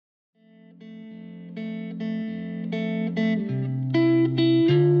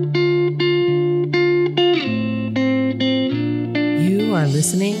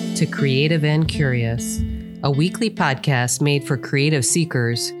listening to Creative and Curious, a weekly podcast made for creative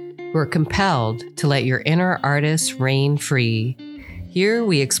seekers who are compelled to let your inner artist reign free. Here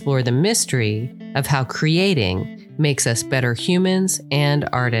we explore the mystery of how creating makes us better humans and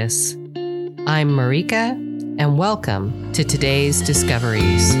artists. I'm Marika, and welcome to today's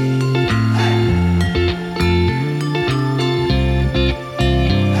Discoveries.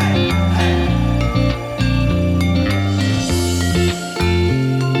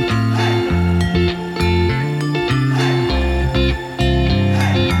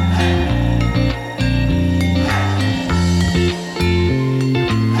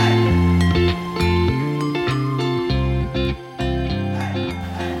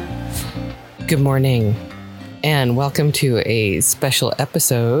 Good morning, and welcome to a special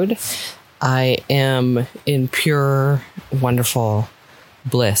episode. I am in pure, wonderful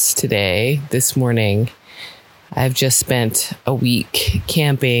bliss today, this morning. I've just spent a week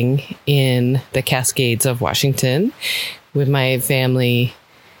camping in the Cascades of Washington with my family,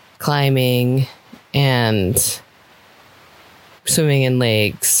 climbing and swimming in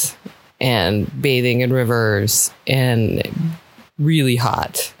lakes and bathing in rivers, and really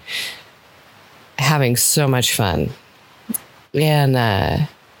hot. Having so much fun, and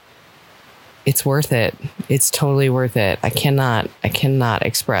it's worth it. It's totally worth it. I cannot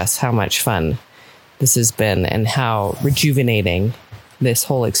express how much fun this has been and how rejuvenating this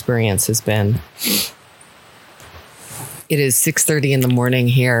whole experience has been. It is 6:30 in the morning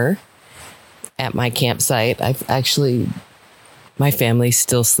here at my campsite. My family's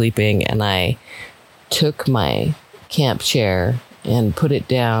still sleeping, and I took my camp chair and put it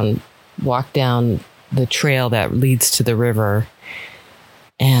down, walked down the trail that leads to the river,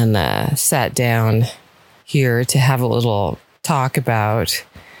 and sat down here to have a little talk about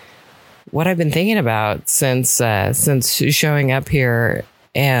what I've been thinking about since showing up here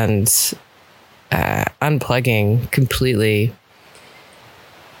and unplugging completely.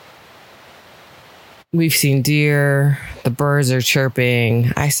 We've seen deer, the birds are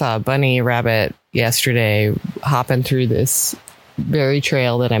chirping. I saw a bunny rabbit yesterday hopping through this very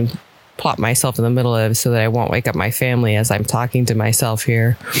trail that I'm plop myself in the middle of so that I won't wake up my family as I'm talking to myself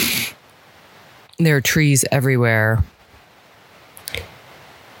here. There are trees everywhere.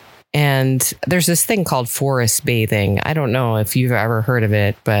 And there's this thing called forest bathing. I don't know if you've ever heard of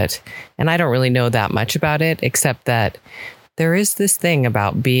it, and I don't really know that much about it, except that there is this thing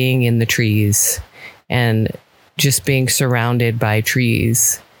about being in the trees and just being surrounded by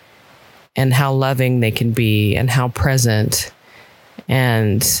trees and how loving they can be and how present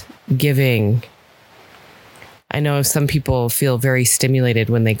and giving. I know some people feel very stimulated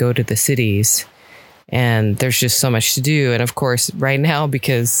when they go to the cities, and there's just so much to do. And of course, right now,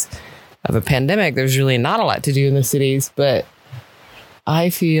 because of a pandemic, there's really not a lot to do in the cities, but I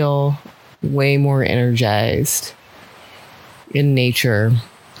feel way more energized in nature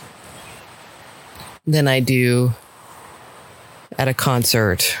than I do at a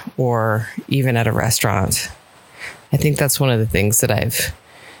concert or even at a restaurant. I think that's one of the things that I've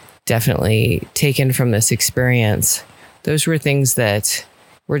definitely taken from this experience. Those were things that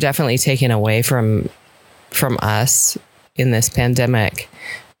were definitely taken away from us in this pandemic,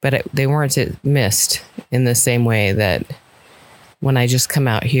 but they weren't missed in the same way that when I just come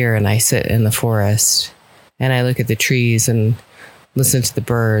out here and I sit in the forest and I look at the trees and listen to the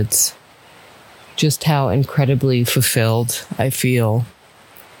birds, just how incredibly fulfilled I feel,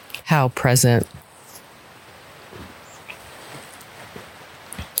 how present.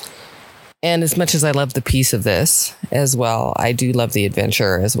 And as much as I love the peace of this as well, I do love the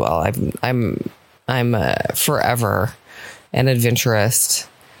adventure as well. I'm forever an adventurist.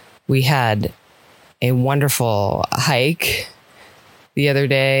 We had a wonderful hike the other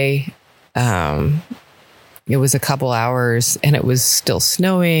day. It was a couple hours and it was still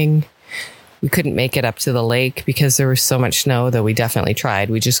snowing. We couldn't make it up to the lake because there was so much snow, though we definitely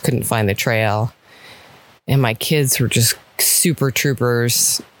tried. We just couldn't find the trail. And my kids were just super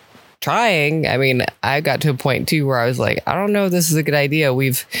troopers trying. I mean, I got to a point too where I was like, I don't know if this is a good idea.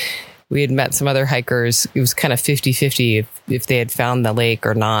 We had met some other hikers. It was kind of 50-50 if they had found the lake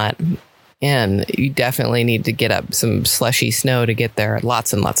or not. And you definitely need to get up some slushy snow to get there.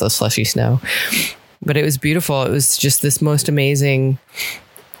 Lots and lots of slushy snow. But it was beautiful. It was just this most amazing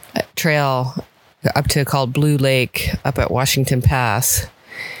trail up to called Blue Lake up at Washington Pass.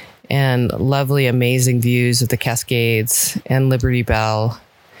 And lovely, amazing views of the Cascades and Liberty Bell.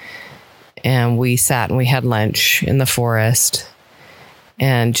 And we sat and we had lunch in the forest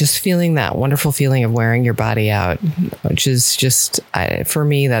and just feeling that wonderful feeling of wearing your body out, which is just, for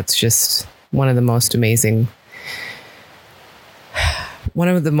me, that's just one of the most amazing one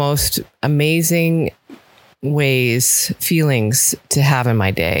of the most amazing feelings to have in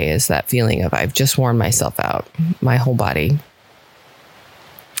my day is that feeling of I've just worn myself out, my whole body.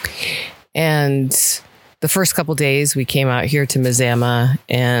 And the first couple days we came out here to Mazama,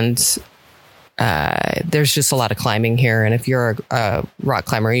 and there's just a lot of climbing here. And if you're a rock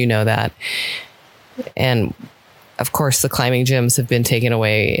climber, you know that. And of course, the climbing gyms have been taken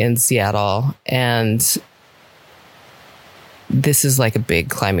away in Seattle, and this is like a big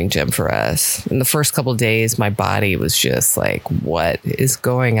climbing gym for us. In the first couple of days, my body was just like, what is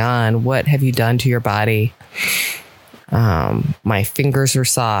going on? What have you done to your body? My fingers are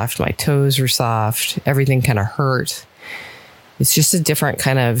soft. My toes are soft. Everything kind of hurt. It's just a different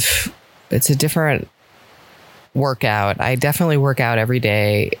workout. I definitely work out every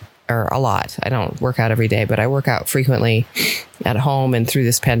day, or a lot. I don't work out every day, but I work out frequently at home and through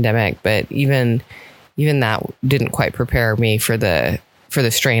this pandemic. But even that didn't quite prepare me for the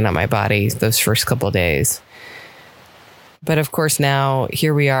strain on my body those first couple of days. But of course, now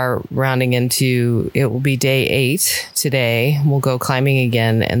here we are rounding into, it will be day 8 today. We'll go climbing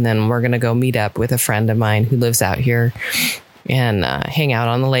again, and then we're going to go meet up with a friend of mine who lives out here and hang out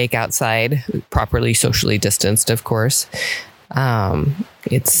on the lake outside, properly socially distanced, of course.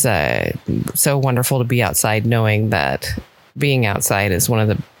 It's so wonderful to be outside, knowing that being outside is one of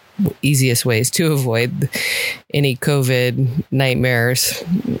the easiest ways to avoid any COVID nightmares.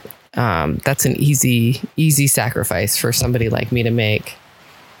 That's an easy sacrifice for somebody like me to make.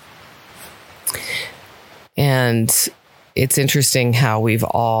 And it's interesting how we've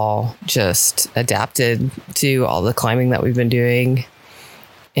all just adapted to all the climbing that we've been doing,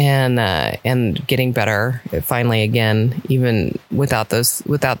 and getting better finally again, even without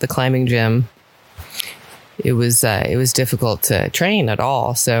the climbing gym. It was difficult to train at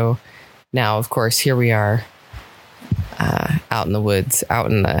all. So now, of course, here we are, out in the woods,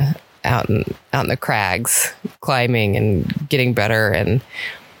 out in the crags, climbing and getting better and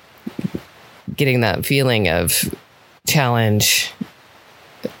getting that feeling of challenge,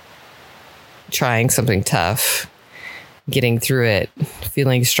 trying something tough, getting through it,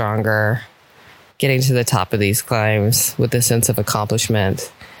 feeling stronger, getting to the top of these climbs with a sense of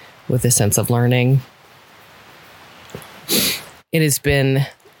accomplishment, with a sense of learning. It has been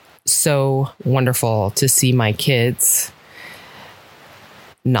so wonderful to see my kids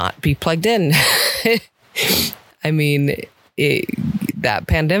not be plugged in. I mean, that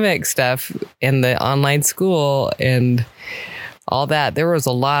pandemic stuff and the online school and all that, there was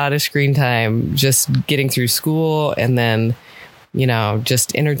a lot of screen time just getting through school, and then,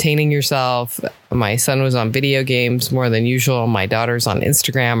 just entertaining yourself. My son was on video games more than usual. My daughter's on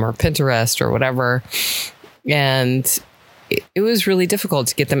Instagram or Pinterest or whatever. And it was really difficult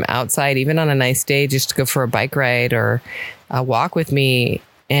to get them outside, even on a nice day, just to go for a bike ride or a walk with me.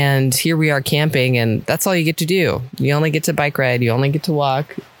 And here we are camping, and that's all you get to do. You only get to bike ride. You only get to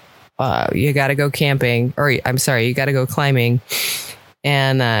walk. You got to go camping, or I'm sorry, you got to go climbing.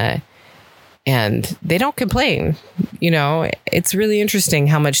 And they don't complain. It's really interesting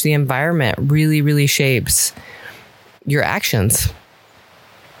how much the environment really, really shapes your actions.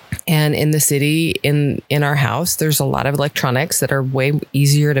 And in the city, in our house, there's a lot of electronics that are way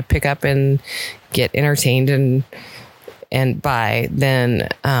easier to pick up and get entertained and buy than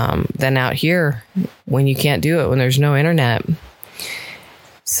out here when you can't do it, when there's no internet.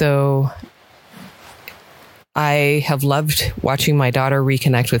 So I have loved watching my daughter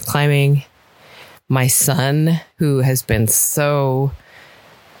reconnect with climbing. My son, who has been so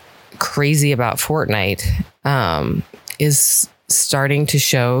crazy about Fortnite, is starting to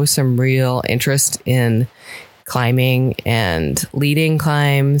show some real interest in climbing and leading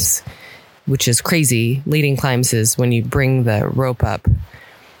climbs, which is crazy. Leading climbs is when you bring the rope up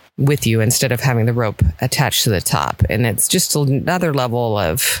with you instead of having the rope attached to the top. And it's just another level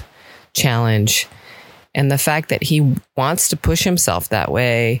of challenge. And the fact that he wants to push himself that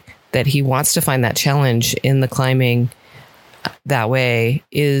way, that he wants to find that challenge in the climbing that way,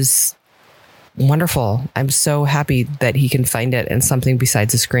 is wonderful. I'm so happy that he can find it in something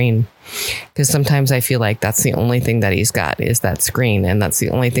besides a screen, because sometimes I feel like that's the only thing that he's got is that screen, and that's the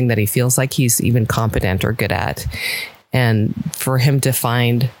only thing that he feels like he's even competent or good at. And for him to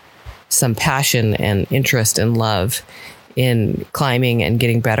find some passion and interest and love in climbing and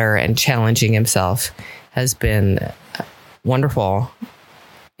getting better and challenging himself has been wonderful.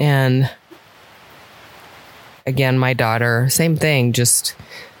 And again, my daughter, same thing, just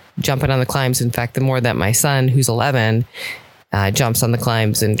jumping on the climbs. In fact, the more that my son, who's 11, jumps on the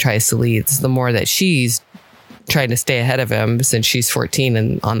climbs and tries to lead, the more that she's trying to stay ahead of him, since she's 14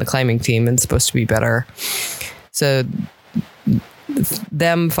 and on the climbing team and supposed to be better. So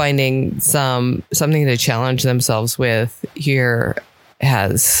them finding something to challenge themselves with here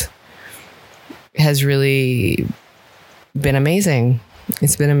has really been amazing.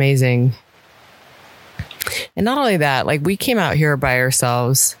 It's been amazing. And not only that, like, we came out here by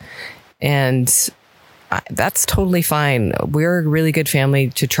ourselves, and that's totally fine. We're a really good family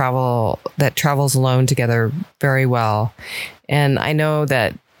to travel, that travels alone together very well. And I know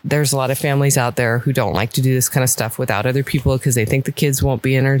that there's a lot of families out there who don't like to do this kind of stuff without other people because they think the kids won't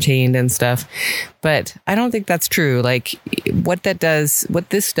be entertained and stuff. But I don't think that's true. Like, what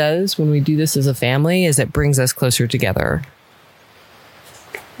this does when we do this as a family is it brings us closer together.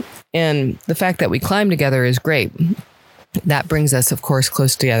 And the fact that we climb together is great. That brings us, of course,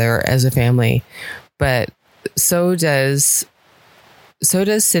 close together as a family. But so does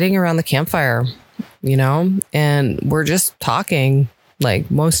sitting around the campfire, and we're just talking.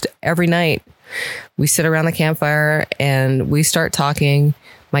 Like, most every night we sit around the campfire and we start talking.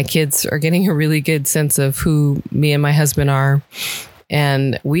 My kids are getting a really good sense of who me and my husband are.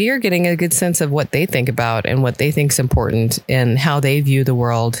 And we are getting a good sense of what they think about and what they think is important and how they view the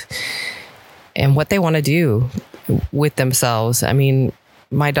world and what they want to do with themselves. I mean,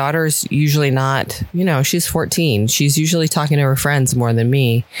 my daughter's usually not, she's 14. She's usually talking to her friends more than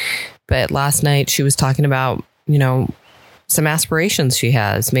me. But last night she was talking about, some aspirations she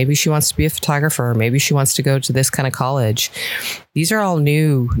has. Maybe she wants to be a photographer. Maybe she wants to go to this kind of college. These are all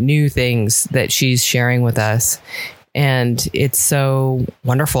new things that she's sharing with us. And it's so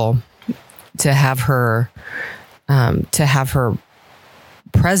wonderful to have her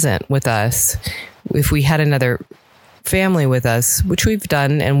present with us. If we had another family with us, which we've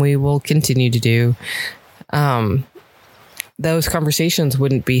done and we will continue to do, those conversations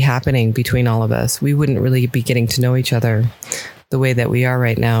wouldn't be happening between all of us. We wouldn't really be getting to know each other the way that we are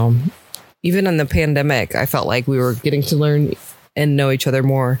right now. Even in the pandemic, I felt like we were getting to learn and know each other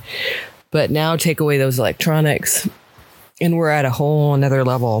more. But now take away those electronics and we're at a whole another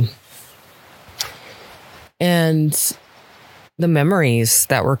level. And the memories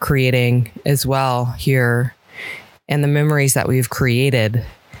that we're creating as well here, and the memories that we've created,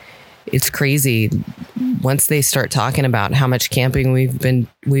 it's crazy. Once they start talking about how much camping we've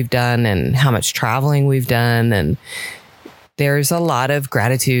done and how much traveling we've done, and there's a lot of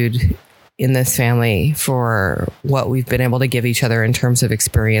gratitude in this family for what we've been able to give each other in terms of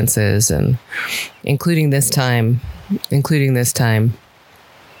experiences, and including this time. The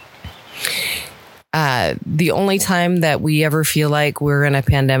only time that we ever feel like we're in a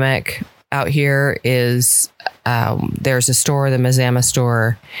pandemic out here is there's a store, the Mazama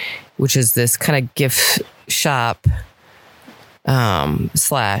store, which is this kind of gift shop /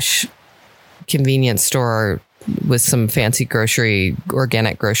 convenience store with some fancy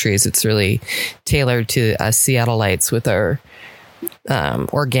organic groceries. It's really tailored to us Seattleites with our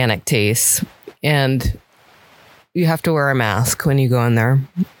organic tastes. And you have to wear a mask when you go in there.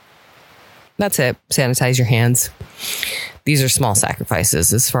 That's it. Sanitize your hands. These are small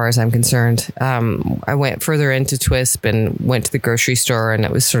sacrifices as far as I'm concerned. I went further into Twisp and went to the grocery store, and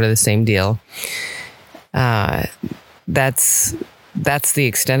it was sort of the same deal. That's the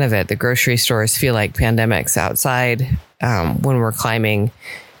extent of it. The grocery stores feel like pandemics outside. When we're climbing,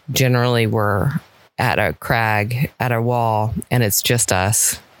 generally we're at a crag, at a wall, and it's just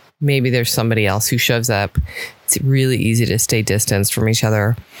us. Maybe there's somebody else who shows up. It's really easy to stay distanced from each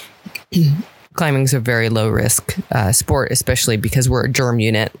other. Climbing is a very low risk sport, especially because we're a germ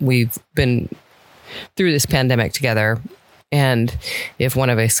unit. We've been through this pandemic together. And if one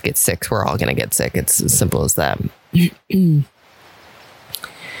of us gets sick, we're all going to get sick. It's as simple as that.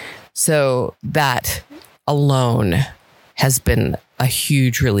 So that alone has been a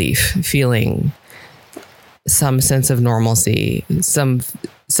huge relief, feeling some sense of normalcy, some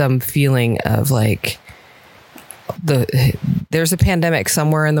feeling of like there's a pandemic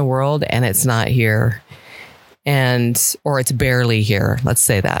somewhere in the world and it's not here, or it's barely here. Let's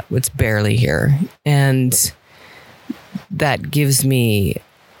say that it's barely here. And that gives me,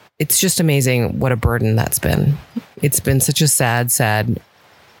 it's just amazing what a burden that's been. It's been such a sad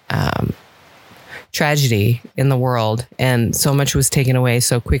tragedy in the world, and so much was taken away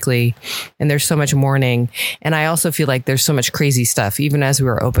so quickly, and there's so much mourning. And I also feel like there's so much crazy stuff. Even as we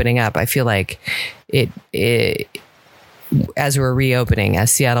were opening up, I feel like as we were reopening,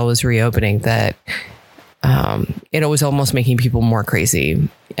 as Seattle was reopening, that it was almost making people more crazy.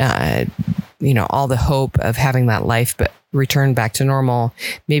 All the hope of having that life but return back to normal,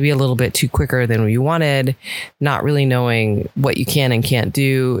 maybe a little bit too quicker than we wanted, not really knowing what you can and can't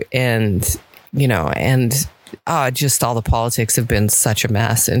do. And just all the politics have been such a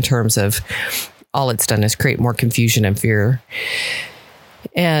mess in terms of all it's done is create more confusion and fear.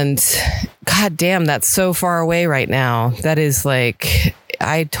 And God damn, that's so far away right now. That is like,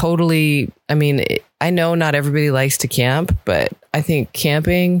 I mean, I know not everybody likes to camp, but I think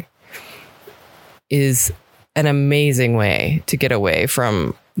camping is an amazing way to get away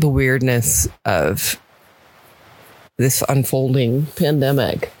from the weirdness of this unfolding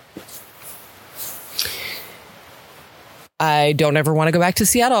pandemic. I don't ever want to go back to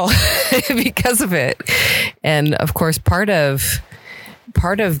Seattle because of it. And of course, part of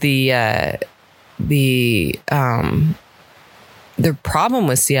the problem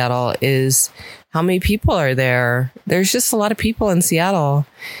with Seattle is how many people are there. There's just a lot of people in Seattle,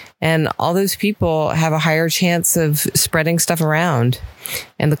 and all those people have a higher chance of spreading stuff around.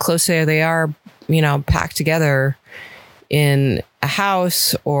 And the closer they are, packed together in a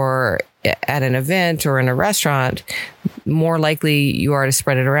house or at an event or in a restaurant, more likely you are to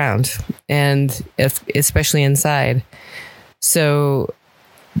spread it around, and especially inside. So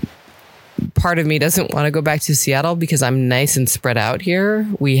part of me doesn't want to go back to Seattle because I'm nice and spread out here.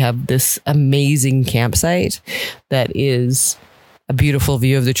 We have this amazing campsite that is a beautiful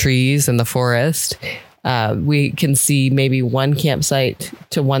view of the trees and the forest. We can see maybe one campsite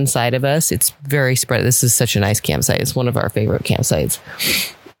to one side of us. It's very spread. This is such a nice campsite. It's one of our favorite campsites.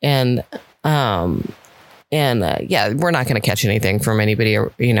 And we're not going to catch anything from anybody,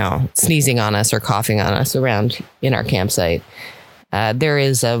 sneezing on us or coughing on us around in our campsite. There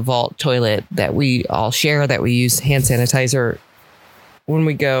is a vault toilet that we all share, that we use hand sanitizer when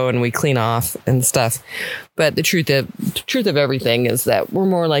we go and we clean off and stuff. But the truth of everything is that we're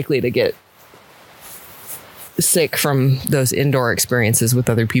more likely to get sick from those indoor experiences with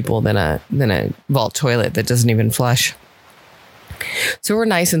other people than a vault toilet that doesn't even flush. So we're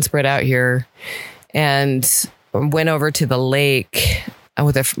nice and spread out here, and went over to the lake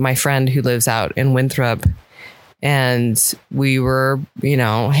with my friend who lives out in Winthrop. And we were,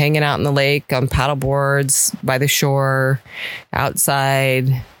 hanging out in the lake on paddle boards by the shore,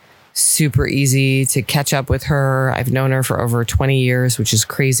 outside. Super easy to catch up with her. I've known her for over 20 years, which is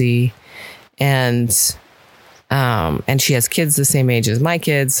crazy. And she has kids the same age as my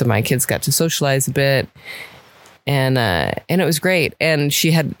kids, so my kids got to socialize a bit. And it was great. And she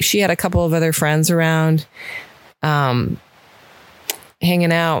had a couple of other friends around, hanging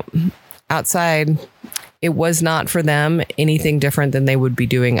out outside. It was not for them anything different than they would be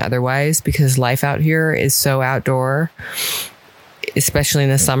doing otherwise, because life out here is so outdoor, especially in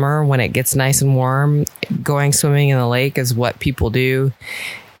the summer when it gets nice and warm. Going swimming in the lake is what people do.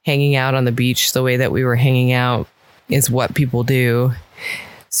 Hanging out on the beach the way that we were hanging out is what people do.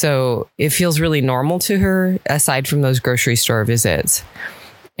 So it feels really normal to her, aside from those grocery store visits.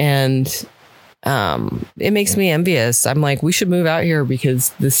 And it makes me envious. I'm like, we should move out here, because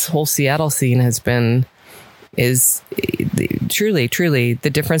this whole Seattle scene is truly the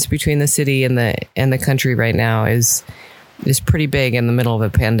difference between the city and the country right now is pretty big in the middle of a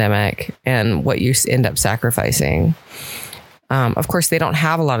pandemic, and what you end up sacrificing. Of course, they don't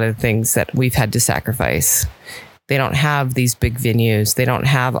have a lot of the things that we've had to sacrifice. They don't have these big venues. They don't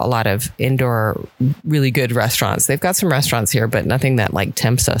have a lot of indoor, really good restaurants. They've got some restaurants here, but nothing that like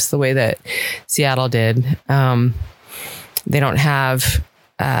tempts us the way that Seattle did. They don't have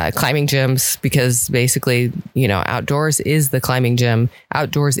climbing gyms, because basically, outdoors is the climbing gym.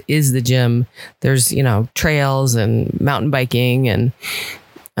 Outdoors is the gym. There's, trails and mountain biking and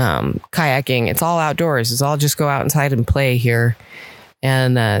kayaking. It's all outdoors. It's all just go out inside and play here.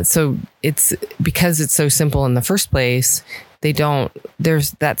 And so it's because it's so simple in the first place.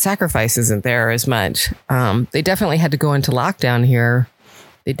 There's that sacrifice isn't there as much. They definitely had to go into lockdown here.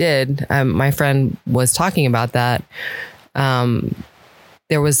 They did. My friend was talking about that.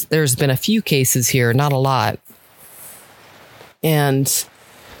 There's been a few cases here, not a lot. And,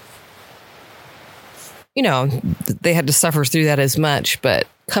 they had to suffer through that as much, but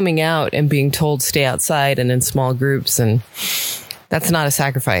coming out and being told stay outside and in small groups, and that's not a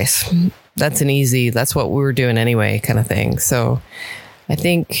sacrifice. That's that's what we were doing anyway, kind of thing. So I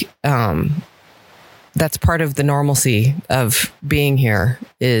think that's part of the normalcy of being here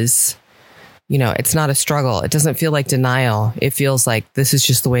is, it's not a struggle. It doesn't feel like denial. It feels like this is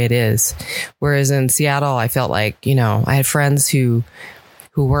just the way it is. Whereas in Seattle, I felt like, I had friends who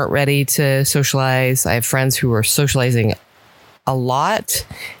weren't ready to socialize. I have friends who were socializing a lot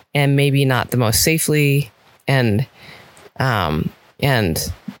and maybe not the most safely. And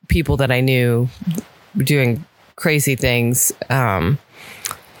people that I knew doing crazy things. And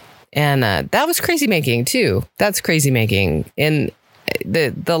that was crazy making too. That's crazy making. And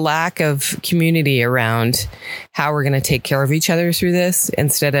the lack of community around how we're going to take care of each other through this,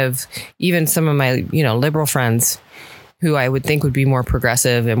 instead of even some of my, liberal friends who I would think would be more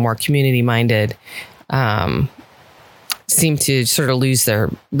progressive and more community minded, seem to sort of lose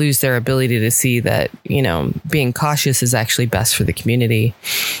their ability to see that, being cautious is actually best for the community.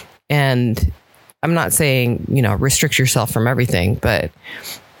 And I'm not saying, restrict yourself from everything, but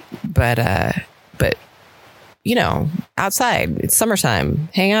outside, it's summertime,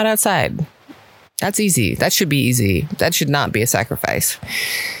 hang out outside. That's easy. That should be easy. That should not be a sacrifice.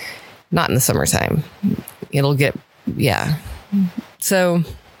 Not in the summertime. So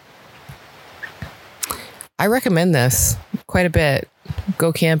I recommend this quite a bit.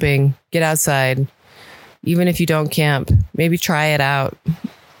 Go camping, get outside. Even if you don't camp, maybe try it out.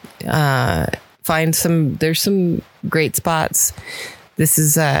 There's some great spots. This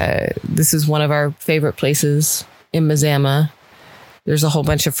is one of our favorite places in Mazama. There's a whole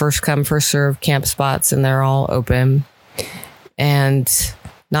bunch of first come, first serve camp spots, and they're all open. And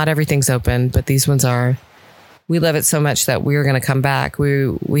not everything's open, but these ones are. We love it so much that we're going to come back.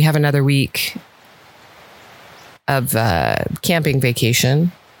 We have another week of camping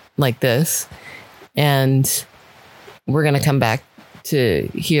vacation like this, and we're going to come back to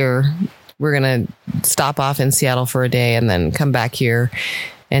here. We're going to stop off in Seattle for a day and then come back here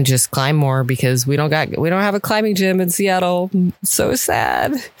and just climb more, because we don't have a climbing gym in Seattle. So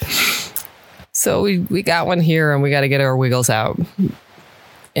sad. So we got one here, and we got to get our wiggles out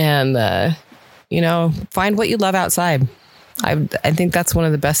and, find what you love outside. I think that's one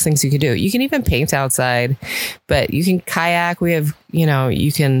of the best things you can do. You can even paint outside, but you can kayak. We have,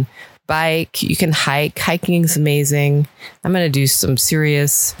 you can bike, you can hike. Hiking is amazing. I'm going to do some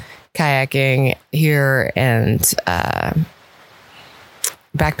serious kayaking here and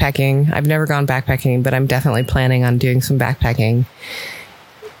backpacking. I've never gone backpacking, but I'm definitely planning on doing some backpacking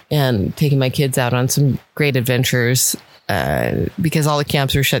and taking my kids out on some great adventures, because all the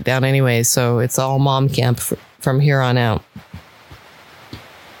camps are shut down anyway. So it's all mom camp from here on out.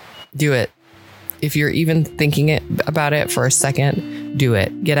 Do it. If you're even thinking about it for a second, do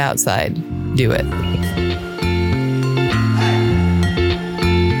it. Get outside. Do it.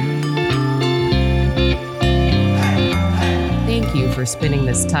 Thank you for spending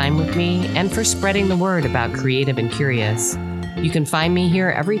this time with me and for spreading the word about Creative and Curious. You can find me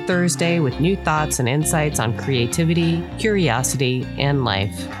here every Thursday with new thoughts and insights on creativity, curiosity, and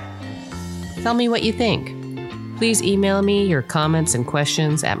life. Tell me what you think. Please email me your comments and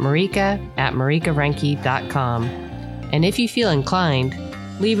questions at marika@marikarenke.com. And if you feel inclined,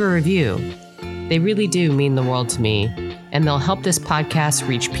 leave a review. They really do mean the world to me, and they'll help this podcast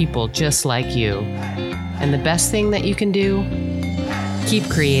reach people just like you. And the best thing that you can do, keep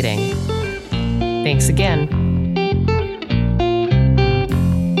creating. Thanks again.